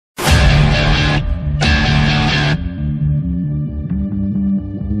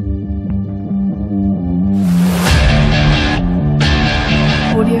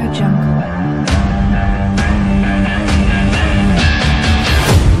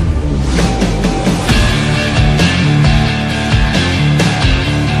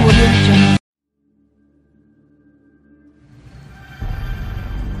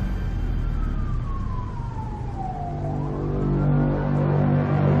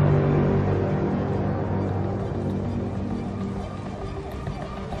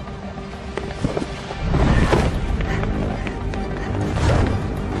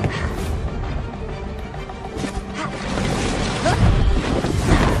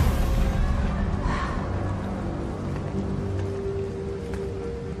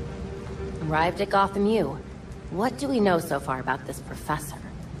Arrived at Gotham U. What do we know so far about this professor?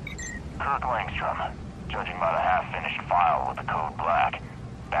 Kirk Langstrom. Judging by the half-finished file with the code black,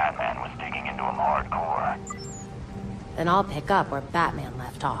 Batman was digging into him hardcore. Then I'll pick up where Batman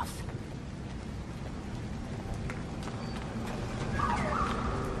left off.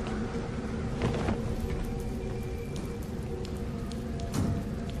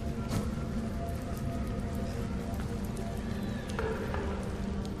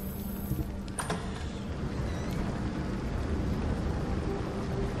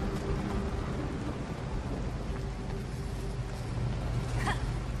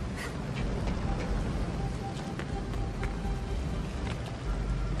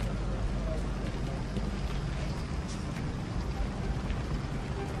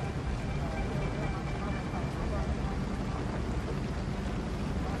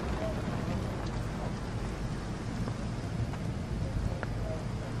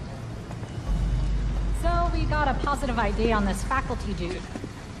 Got a positive ID on this faculty dude,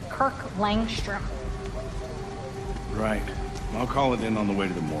 Kirk Langstrom. Right. I'll call it in on the way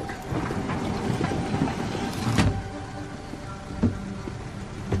to the morgue.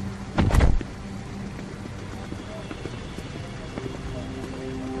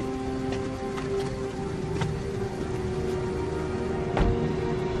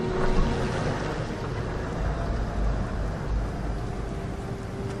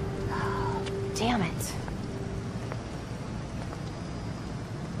 Damn it.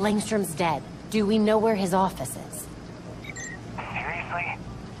 Langstrom's dead. Do we know where his office is? Seriously?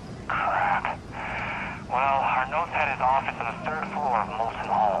 Crap. Well, our notes had his office on the 3rd floor of Molson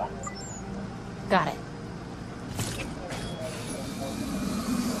Hall. Got it.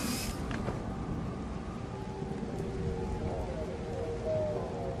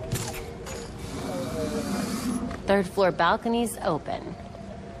 Third floor balcony's open.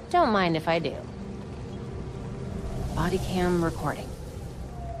 Don't mind if I do. Body cam recording.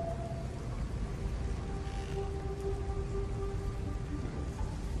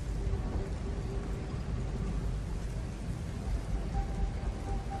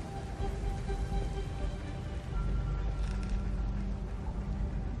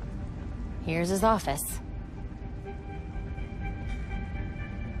 Here's his office.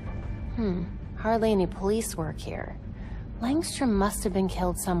 Hardly any police work here. Langstrom must have been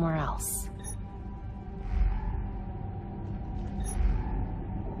killed somewhere else.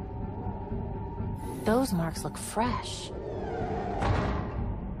 Those marks look fresh.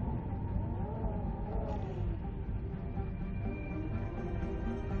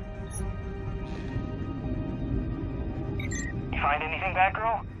 You find anything,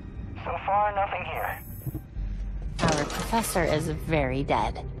 Batgirl? So far, nothing here. Our professor is very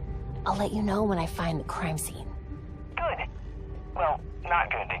dead. I'll let you know when I find the crime scene. Good. Well, not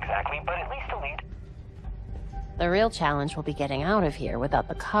good exactly, but at least a lead. The real challenge will be getting out of here without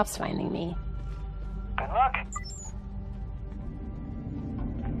the cops finding me. Good luck.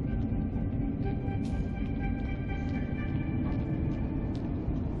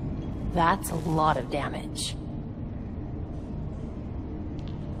 That's a lot of damage.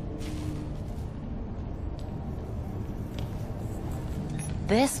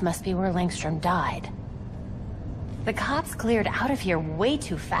 This must be where Langstrom died. The cops cleared out of here way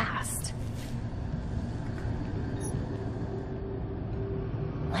too fast.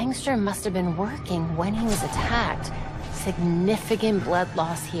 Langstrom must have been working when he was attacked. Significant blood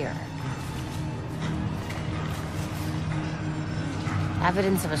loss here.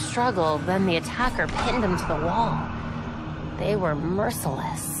 Evidence of a struggle, then the attacker pinned him to the wall. They were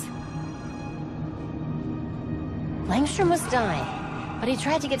merciless. Langstrom was dying, but he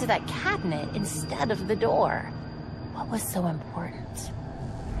tried to get to that cabinet instead of the door. What was so important?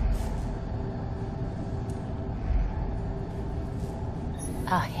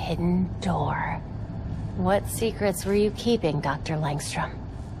 A hidden door. What secrets were you keeping, Dr. Langstrom?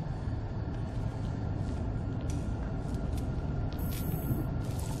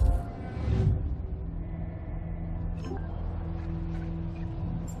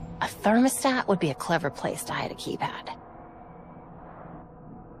 A thermostat would be a clever place to hide a keypad.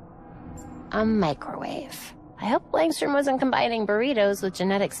 A microwave. I hope Langstrom wasn't combining burritos with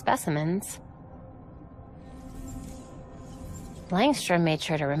genetic specimens. Langstrom made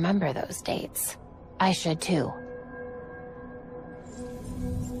sure to remember those dates. I should too.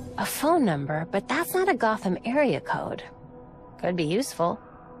 A phone number, but that's not a Gotham area code. Could be useful.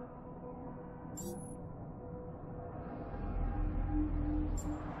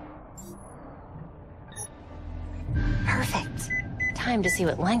 Perfect. Time to see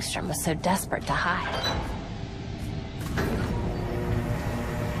what Langstrom was so desperate to hide.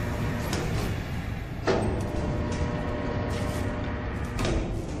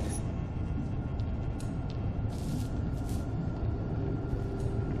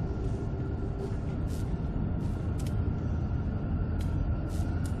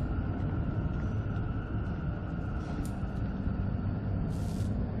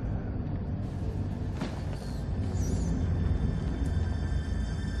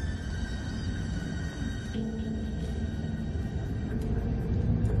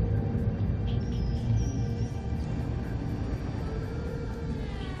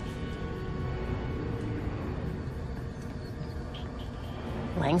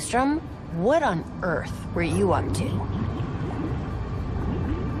 Langstrom, what on earth were you up to?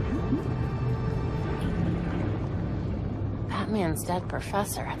 Batman's dead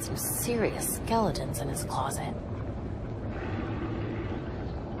professor had some serious skeletons in his closet.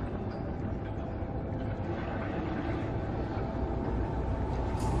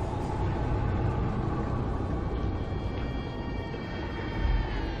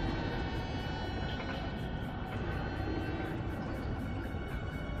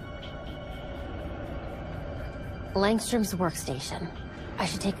 Langstrom's workstation. I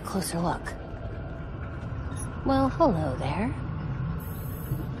should take a closer look. Well, hello there.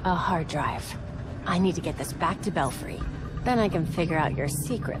 A hard drive. I need to get this back to Belfry. Then I can figure out your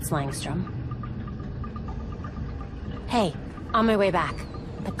secrets, Langstrom. Hey, on my way back.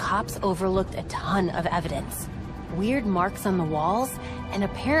 The cops overlooked a ton of evidence. Weird marks on the walls, and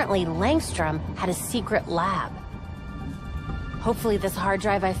apparently Langstrom had a secret lab. Hopefully this hard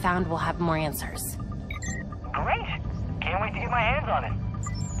drive I found will have more answers. Great! Can't wait to get my hands on it.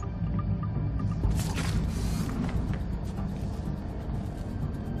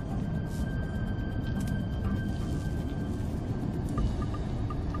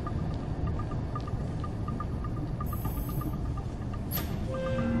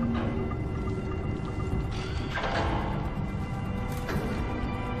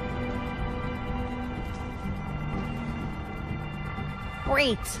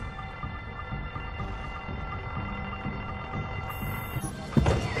 Great!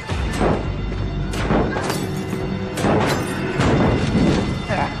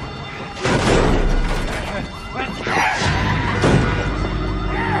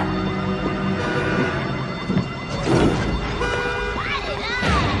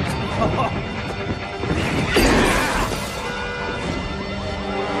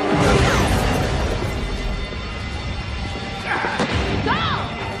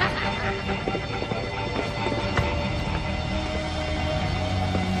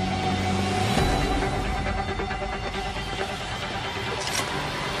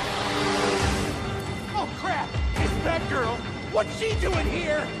 What's she doing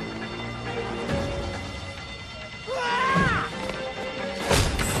here?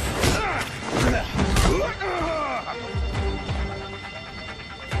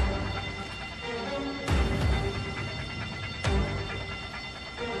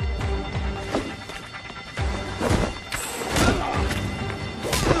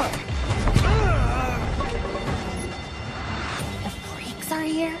 The freaks are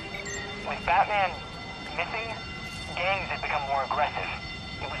here? With Batman missing, gangs had become more aggressive.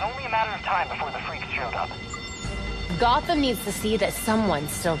 It was only a matter of time before the freaks showed up. Gotham needs to see that someone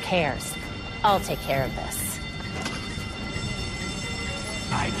still cares. I'll take care of this.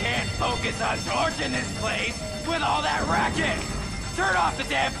 I can't focus on torching this place with all that racket! Turn off the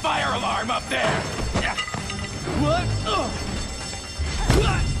damn fire alarm up there! What?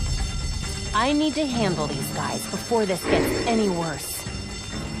 I need to handle these guys before this gets any worse.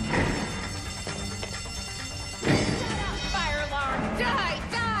 Fire alarm! Die!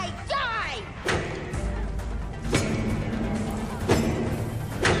 Die! Die!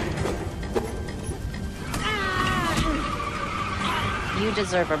 You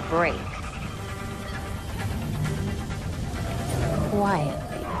deserve a break. Quietly.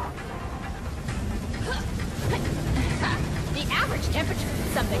 The average temperature when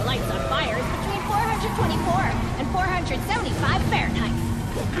something lights on fire is between 424 and 475 Fahrenheit.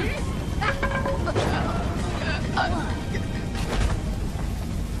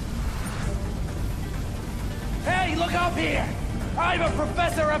 Hey, look up here! I'm a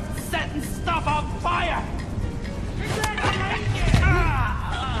professor of setting stuff on fire!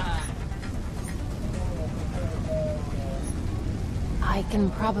 I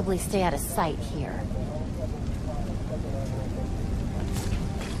can probably stay out of sight here.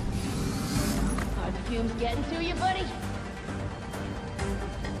 Are the fumes getting to you, buddy?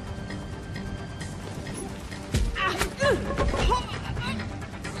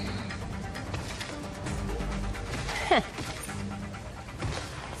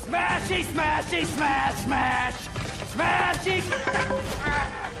 Smashy, smashy, smash, smash! Smashy!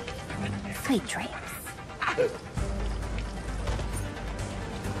 Sweet dreams.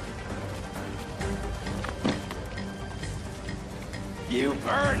 You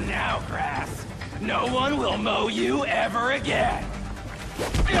burn now, grass. No one will mow you ever again.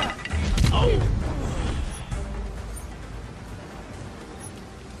 Oh.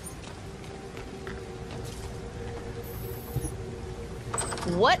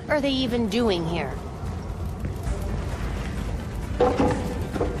 What are they even doing here?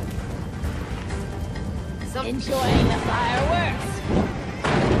 Enjoying the fireworks.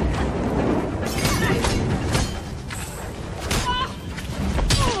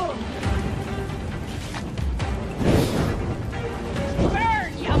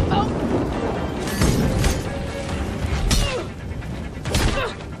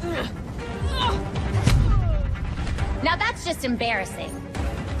 Now that's just embarrassing.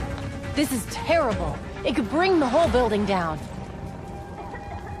 This is terrible. It could bring the whole building down.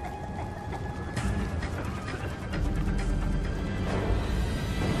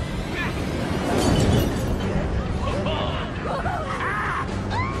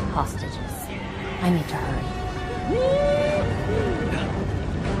 Hostages. I need to hurry.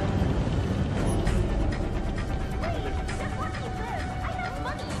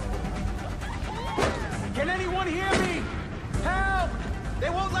 Can anyone hear me? Help! They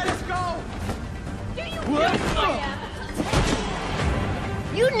won't let us go!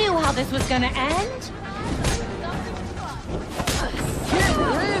 You knew how this was gonna end? You're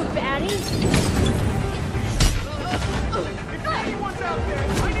rude, baddie. If anyone's out there,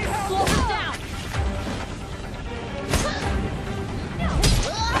 I need help! Slow it down.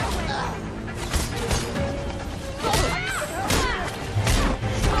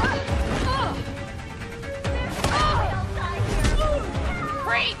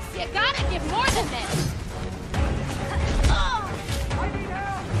 Freaks, you gotta give more than this.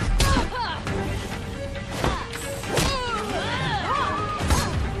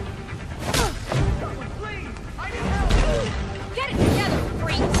 Get it together,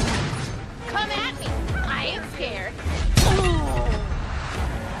 freaks. Come at me. I ain't scared.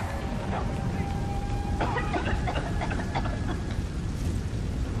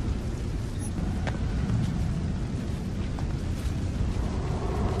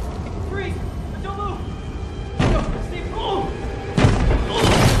 Freeze! Don't move! Go, Steve, move!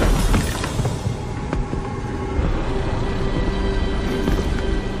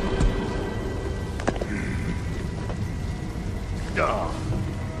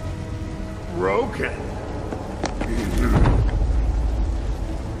 Broken.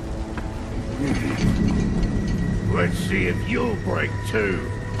 Let's see if you'll break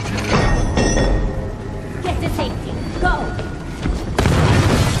too. Get to safety. Go.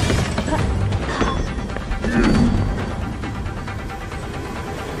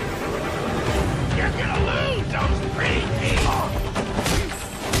 You're gonna lose those pretty people.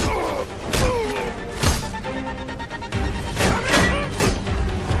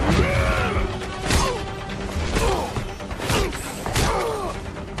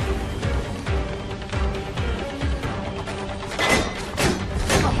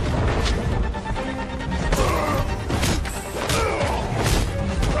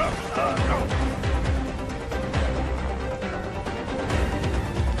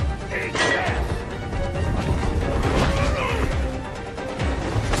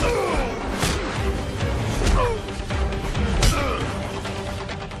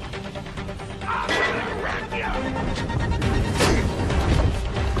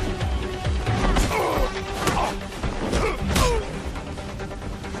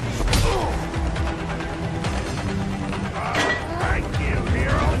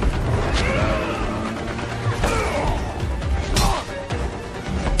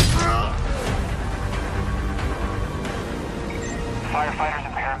 Firefighters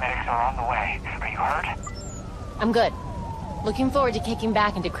and paramedics are on the way. Are you hurt? I'm good. Looking forward to kicking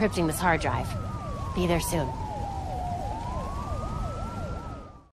back and decrypting this hard drive. Be there soon.